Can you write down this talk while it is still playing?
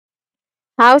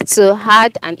How to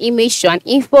add an image to an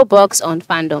info box on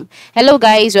Fandom. Hello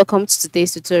guys, welcome to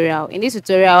today's tutorial. In this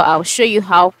tutorial, I'll show you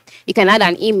how you can add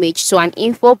an image to an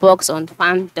info box on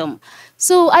Fandom.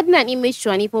 So adding an image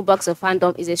to an info box of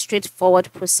Fandom is a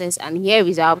straightforward process, and here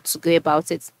is how to go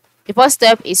about it. The first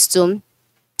step is to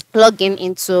log in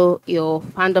into your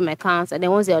Fandom account, and then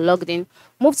once you're logged in,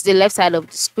 move to the left side of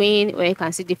the screen where you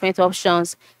can see different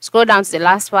options. Scroll down to the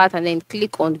last part and then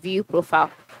click on view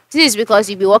profile. This is because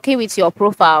you'll be working with your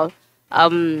profile.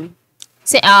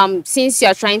 Since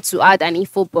you're trying to add an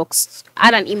info box,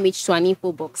 add an image to an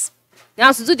info box.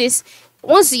 Now to do this,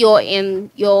 once you're in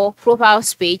your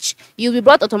profiles page, you'll be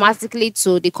brought automatically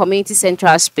to the community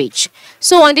centrals page.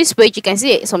 So on this page, you can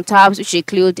see some tabs which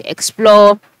include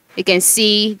explore. You can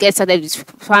see get started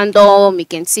with Fandom. You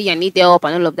can see your need help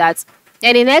and all of that.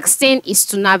 And the next thing is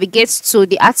to navigate to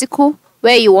the article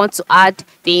where you want to add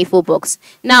the info box.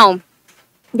 Now,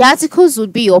 the articles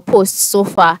would be your posts so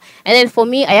far, and then for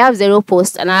me, I have 0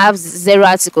 posts and I have 0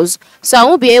 articles, so I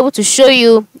won't be able to show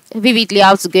you vividly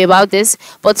how to go about this.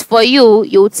 But for you,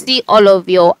 you would see all of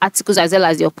your articles as well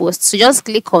as your posts. So just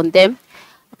click on them,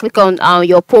 click on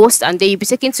your post, and then you'll be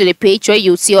taken to the page where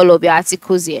you'll see all of your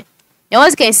articles here. Now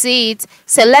once you can see it,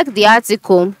 select the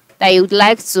article that you would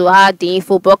like to add the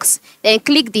info box, then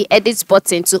click the edit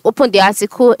button to open the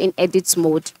article in edit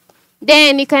mode.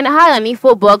 Then you can add an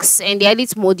info box in the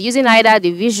edit mode using either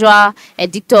the visual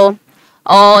editor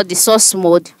or the source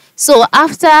mode. So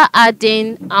after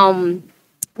adding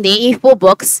the info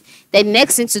box, the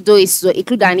next thing to do is to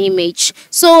include an image.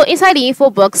 So inside the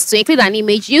info box, to include an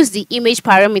image, use the image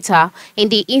parameter in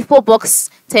the info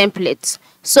box template.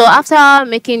 So after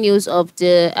making use of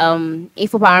the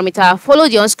info parameter, follow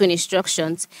the on-screen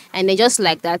instructions, and then just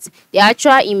like that, the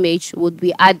actual image would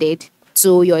be added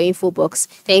to your info box.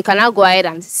 Then you can now go ahead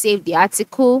and save the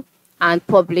article and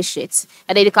publish it,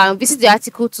 and then you can visit the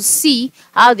article to see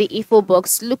how the info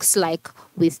box looks like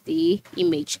with the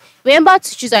image. Remember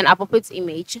to choose an appropriate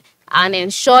image and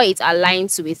ensure it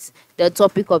aligns with the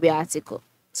topic of your article.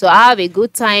 So have a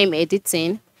good time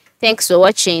editing. Thanks for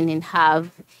watching and have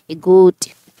a good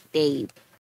day.